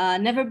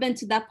 Never been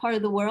to that part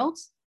of the world,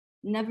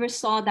 never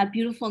saw that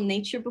beautiful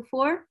nature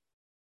before.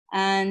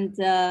 And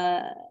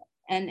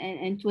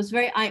it was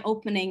very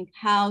eye-opening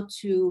how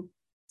to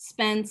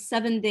spend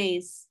 7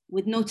 days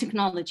with no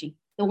technology.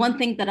 The one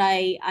thing that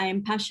I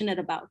am passionate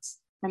about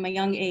from a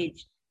young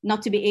age,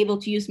 not to be able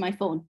to use my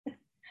phone.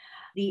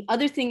 The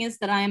other thing is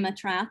that I am a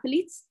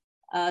triathlete.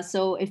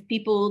 So if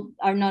people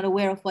are not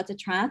aware of what a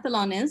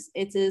triathlon is,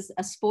 it is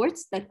a sport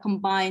that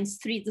combines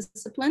 3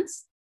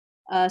 disciplines,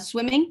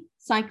 swimming,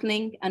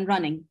 cycling, and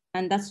running.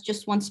 And that's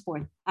just one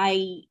sport.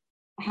 I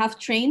have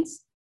trained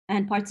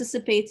and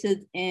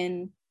participated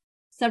in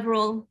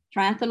several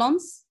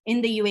triathlons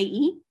in the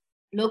UAE,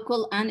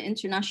 local and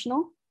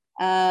international.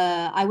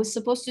 I was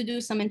supposed to do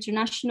some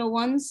international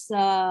ones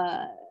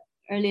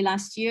early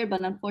last year,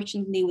 but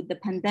unfortunately with the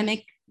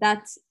pandemic,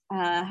 that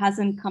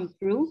hasn't come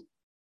through.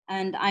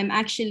 And I'm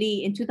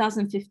actually in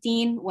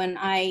 2015, when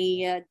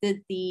I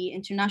did the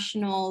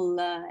International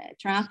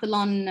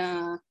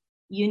Triathlon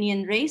Union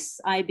race,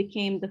 I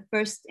became the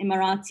first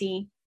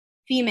Emirati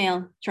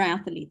female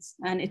triathlete.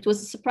 And it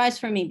was a surprise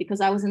for me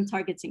because I wasn't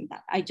targeting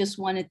that. I just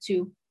wanted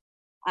to,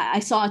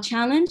 I saw a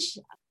challenge.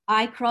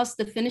 I crossed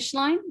the finish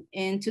line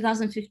in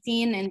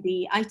 2015 in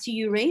the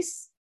ITU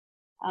race.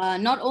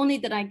 Not only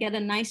did I get a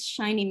nice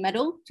shiny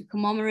medal to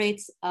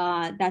commemorate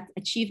that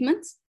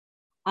achievement,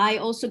 I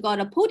also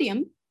got a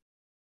podium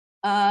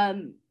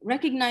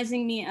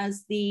recognizing me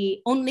as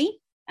the only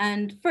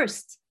and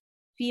first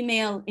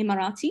female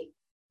Emirati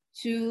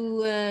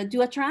to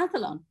do a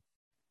triathlon.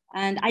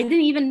 And I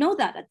didn't even know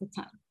that at the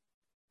time.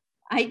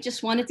 I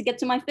just wanted to get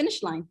to my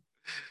finish line.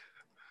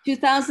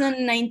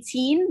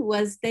 2019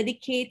 was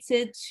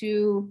dedicated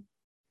to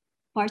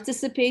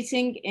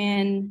participating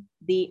in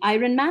the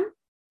Ironman.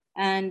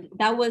 And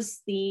that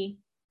was the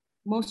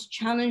most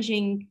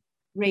challenging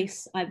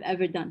race I've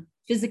ever done,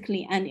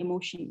 physically and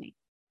emotionally.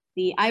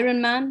 The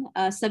Ironman,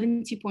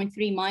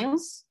 70.3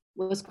 miles,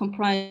 was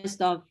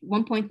comprised of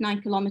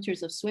 1.9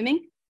 kilometers of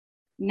swimming,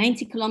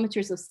 90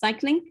 kilometers of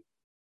cycling,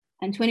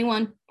 and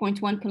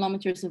 21.1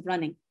 kilometers of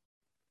running.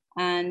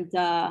 And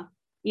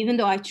even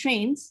though I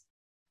trained,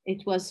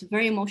 it was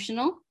very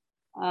emotional.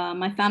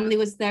 My family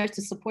was there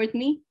to support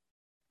me.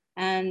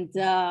 And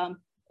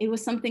it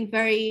was something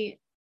very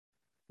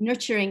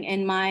nurturing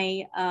in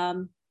my,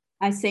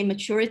 I say,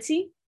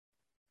 maturity.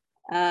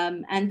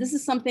 And this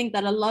is something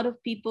that a lot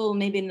of people,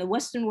 maybe in the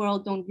Western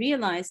world, don't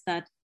realize,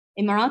 that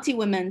Emirati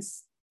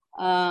women's,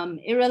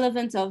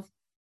 irrelevant of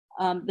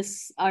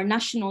our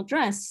national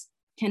dress,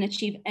 can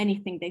achieve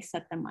anything they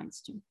set their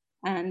minds to.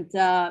 And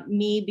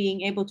me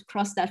being able to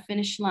cross that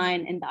finish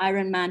line in the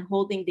Ironman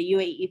holding the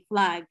UAE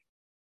flag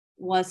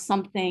was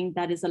something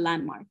that is a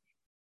landmark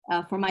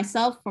for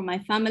myself, for my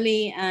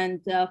family, and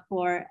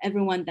for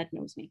everyone that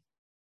knows me.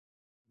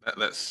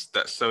 That's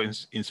so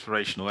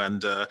inspirational,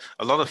 and a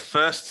lot of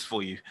firsts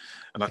for you.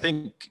 And I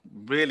think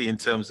really, in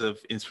terms of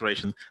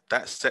inspiration,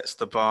 that sets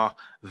the bar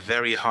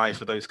very high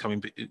for those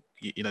coming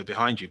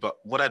behind you. But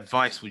what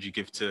advice would you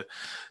give to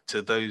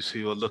those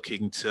who are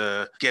looking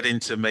to get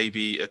into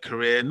maybe a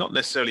career, not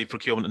necessarily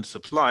procurement and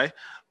supply,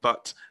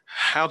 but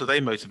how do they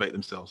motivate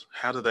themselves?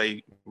 How do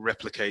they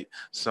replicate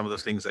some of the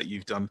things that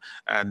you've done,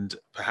 and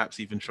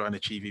perhaps even try and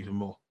achieve even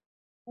more?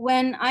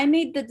 When I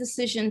made the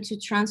decision to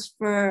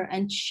transfer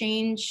and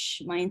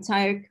change my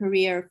entire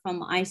career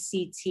from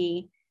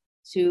ICT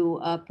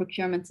to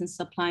procurement and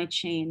supply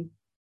chain,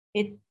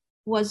 it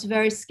was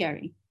very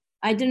scary.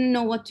 I didn't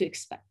know what to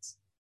expect,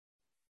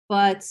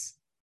 but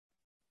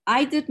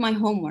I did my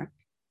homework.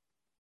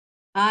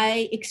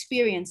 I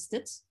experienced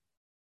it.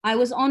 I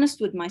was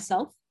honest with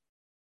myself.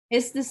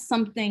 Is this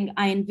something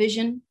I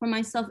envision for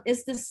myself?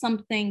 Is this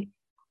something,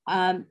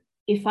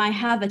 if I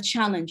have a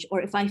challenge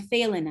or if I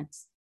fail in it,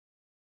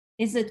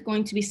 is it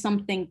going to be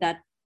something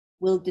that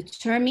will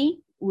deter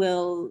me,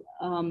 or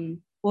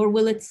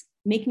will it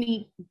make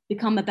me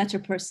become a better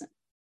person?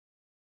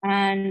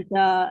 And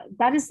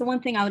that is the one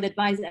thing I would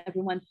advise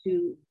everyone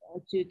to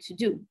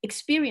do.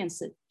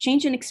 Experience it,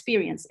 change an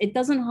experience. It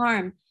doesn't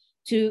harm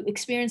to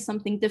experience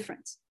something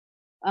different.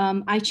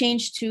 I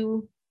changed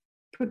to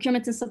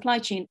procurement and supply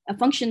chain, a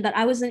function that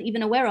I wasn't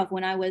even aware of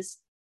when I was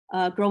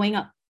growing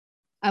up.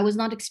 I was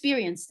not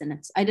experienced in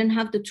it. I didn't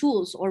have the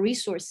tools or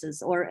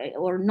resources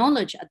or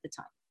knowledge at the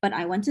time, but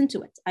I went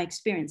into it. I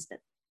experienced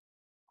it.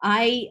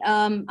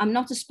 I'm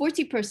not a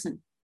sporty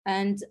person,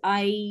 and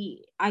I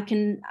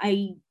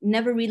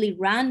never really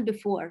ran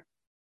before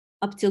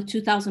up till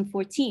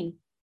 2014,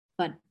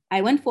 but I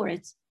went for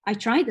it. I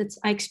tried it.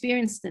 I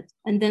experienced it.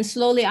 And then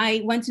slowly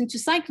I went into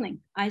cycling.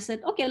 I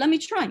said, okay, let me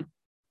try.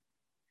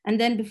 And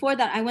then before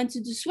that, I went to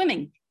do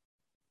swimming.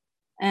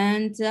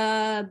 And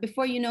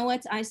before you know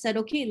it, I said,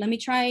 okay, let me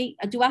try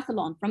a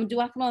duathlon. From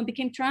duathlon, it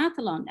became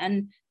triathlon.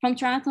 And from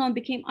triathlon, it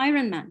became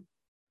Ironman.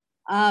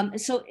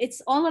 So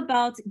it's all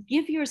about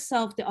give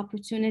yourself the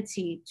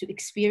opportunity to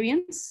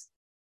experience,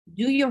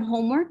 do your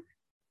homework.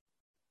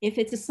 If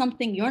it is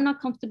something you're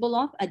not comfortable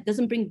of, it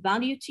doesn't bring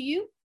value to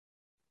you,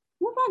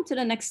 move on to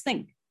the next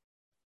thing.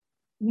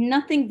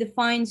 Nothing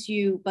defines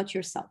you but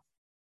yourself.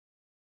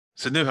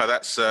 So Nuha,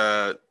 that's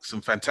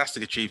some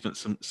fantastic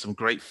achievements, some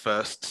great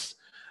firsts.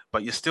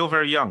 But you're still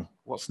very young.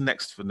 What's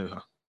next for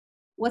Nuha?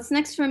 What's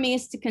next for me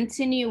is to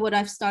continue what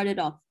I've started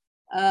off.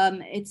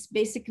 It's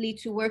basically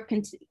to work.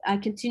 I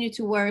continue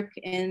to work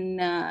in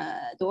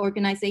the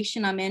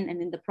organization I'm in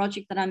and in the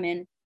project that I'm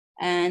in,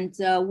 and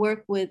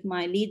work with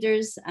my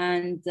leaders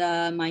and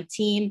my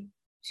team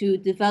to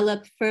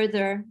develop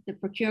further the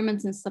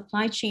procurement and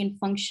supply chain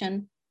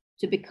function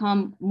to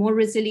become more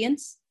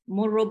resilient,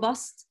 more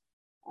robust,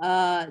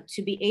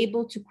 to be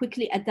able to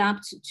quickly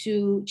adapt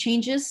to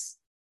changes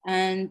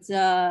and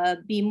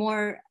be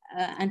more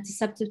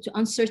antiseptic to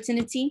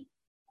uncertainty,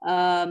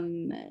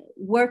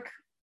 work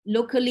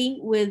locally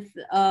with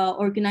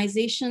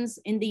organizations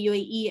in the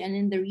UAE and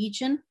in the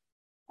region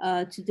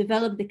to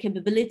develop the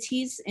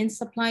capabilities in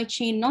supply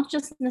chain, not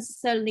just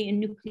necessarily in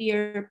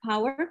nuclear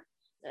power,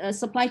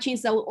 supply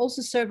chains that will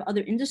also serve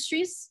other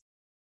industries.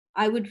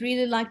 I would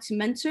really like to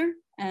mentor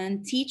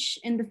and teach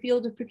in the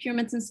field of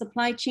procurement and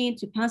supply chain,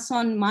 to pass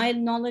on my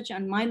knowledge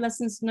and my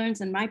lessons learned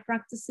and my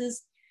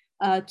practices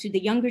to the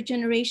younger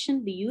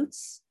generation, the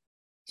youths,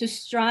 to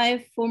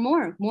strive for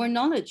more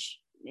knowledge.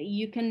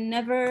 You can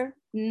never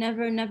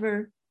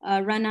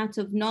run out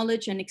of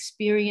knowledge and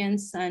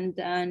experience and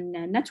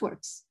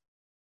networks.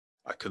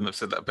 I couldn't have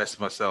said that best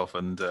myself,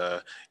 and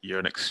you're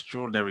an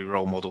extraordinary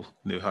role model,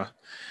 Nuha.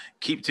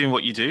 Keep doing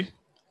what you do.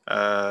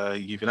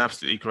 You've been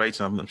absolutely great,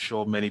 and I'm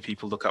sure many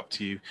people look up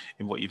to you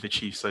in what you've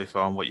achieved so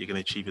far and what you're going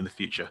to achieve in the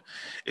future.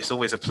 It's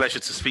always a pleasure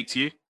to speak to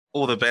you.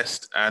 All the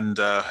best, and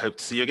hope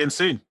to see you again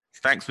soon.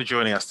 Thanks for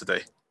joining us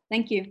today.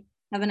 Thank you.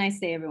 Have a nice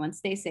day, everyone.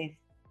 Stay safe.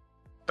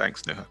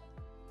 Thanks, Nuha.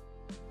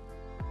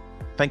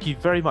 Thank you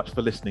very much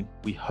for listening.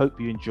 We hope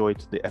you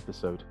enjoyed the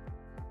episode.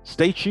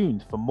 Stay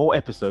tuned for more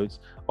episodes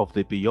of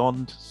the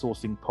Beyond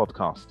Sourcing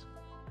podcast.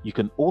 You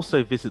can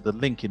also visit the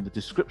link in the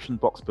description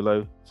box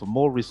below for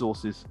more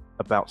resources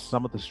about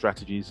some of the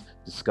strategies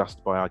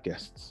discussed by our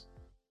guests.